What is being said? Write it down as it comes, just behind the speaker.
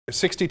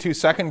62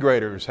 second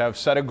graders have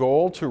set a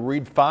goal to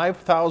read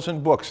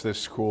 5,000 books this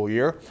school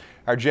year.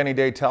 Our Jenny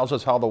Day tells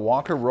us how the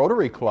Walker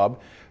Rotary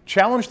Club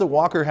challenged the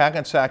Walker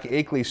Hackensack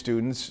Akeley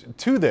students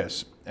to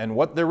this and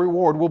what their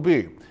reward will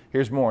be.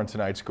 Here's more in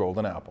tonight's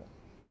Golden Apple.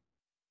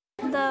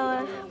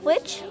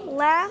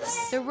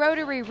 The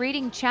Rotary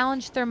Reading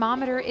Challenge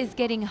thermometer is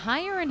getting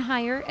higher and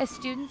higher as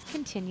students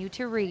continue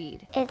to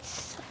read.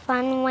 It's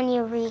fun when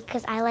you read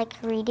because I like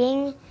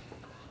reading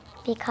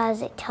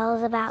because it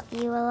tells about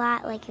you a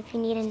lot. Like if you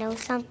need to know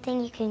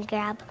something, you can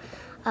grab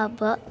a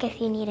book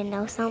if you need to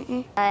know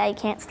something. I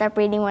can't stop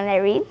reading when I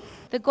read.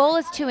 The goal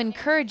is to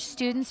encourage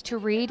students to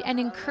read and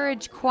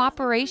encourage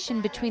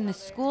cooperation between the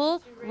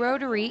school,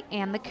 Rotary,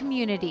 and the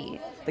community.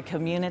 The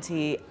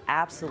community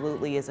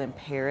absolutely is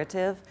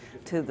imperative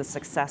to the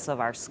success of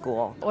our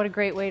school. What a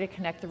great way to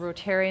connect the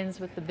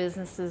Rotarians with the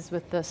businesses,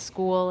 with the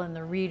school and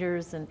the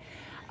readers, and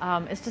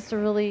it's just a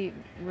really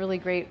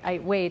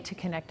great way to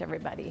connect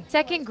everybody.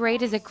 Second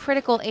grade is a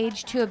critical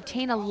age to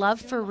obtain a love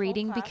for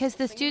reading because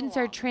the students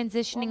are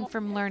transitioning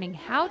from learning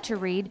how to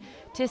read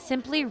to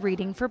simply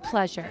reading for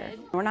pleasure.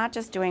 We're not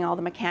just doing all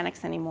the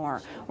mechanics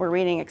anymore. We're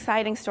reading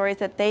exciting stories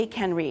that they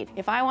can read.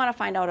 If I want to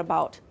find out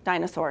about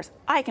dinosaurs,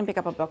 I can pick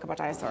up a book about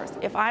dinosaurs.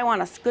 If I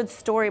want a good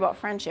story about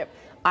friendship,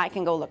 I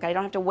can go look. I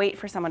don't have to wait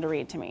for someone to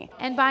read to me.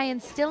 And by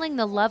instilling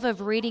the love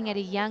of reading at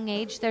a young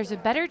age, there's a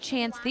better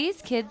chance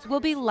these kids will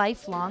be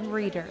lifelong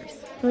readers.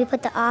 We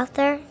put the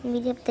author,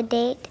 we put the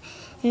date,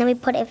 and then we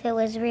put if it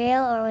was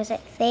real or was it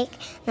fake.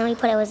 Then we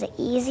put was it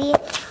easy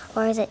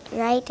or is it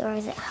right or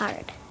is it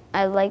hard.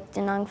 I like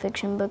the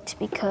nonfiction books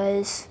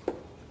because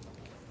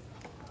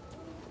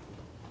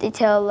they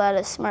tell a lot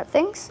of smart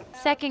things.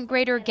 Second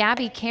grader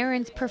Gabby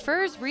Cairns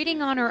prefers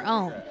reading on her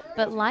own,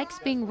 but likes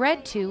being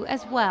read to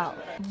as well.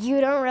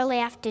 You don't really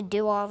have to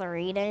do all the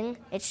reading.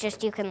 It's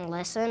just you can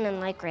listen and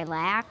like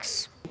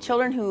relax.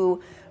 Children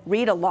who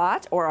read a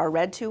lot or are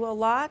read to a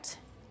lot,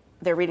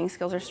 their reading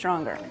skills are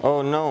stronger.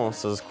 "Oh no,"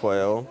 says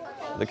Quail.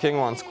 "The king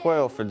wants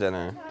quail for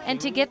dinner." And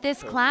to get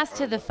this class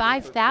to the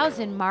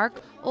 5,000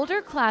 mark,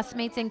 older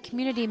classmates and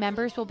community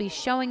members will be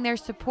showing their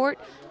support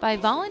by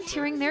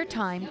volunteering their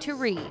time to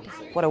read.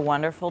 What a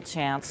wonderful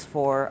chance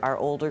for our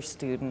older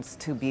students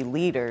to be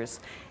leaders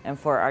and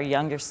for our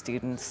younger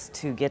students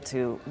to get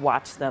to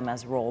watch them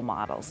as role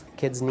models.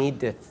 Kids need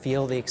to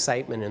feel the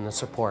excitement and the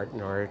support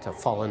in order to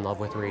fall in love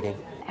with reading.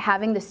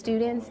 Having the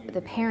students,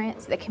 the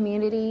parents, the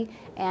community,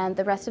 and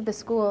the rest of the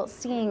school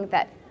seeing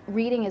that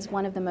reading is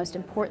one of the most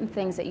important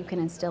things that you can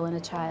instill in a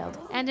child.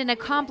 And an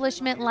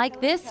accomplishment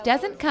like this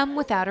doesn't come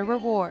without a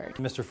reward.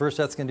 Mr.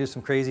 Furset's going to do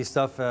some crazy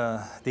stuff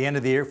at the end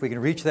of the year if we can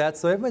reach that,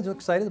 so everybody's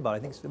excited about it.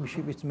 I think we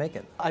should make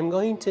it. I'm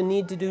going to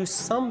need to do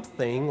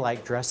something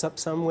like dress up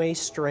some way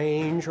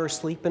strange or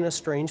sleep in a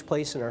strange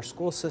place in our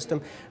school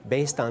system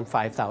based on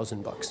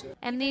 5,000 books.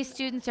 And these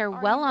students are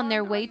well on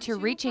their way to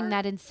reaching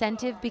that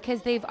incentive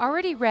because they've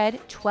already read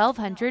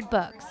 1,200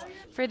 books.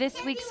 For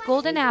this week's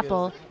Golden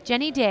Apple,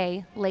 Jenny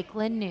Day,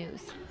 Lakeland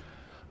News.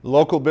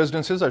 Local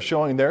businesses are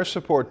showing their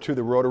support to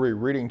the Rotary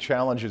Reading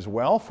Challenge as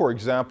well. For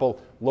example,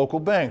 local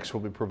banks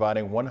will be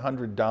providing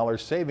 $100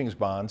 savings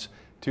bonds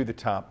to the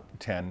top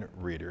 10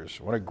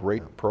 readers. What a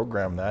great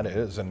program that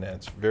is, and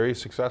it's very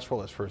successful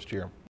this first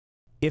year.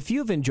 If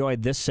you've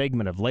enjoyed this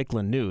segment of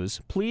Lakeland News,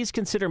 please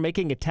consider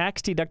making a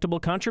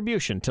tax-deductible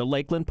contribution to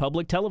Lakeland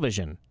Public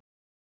Television.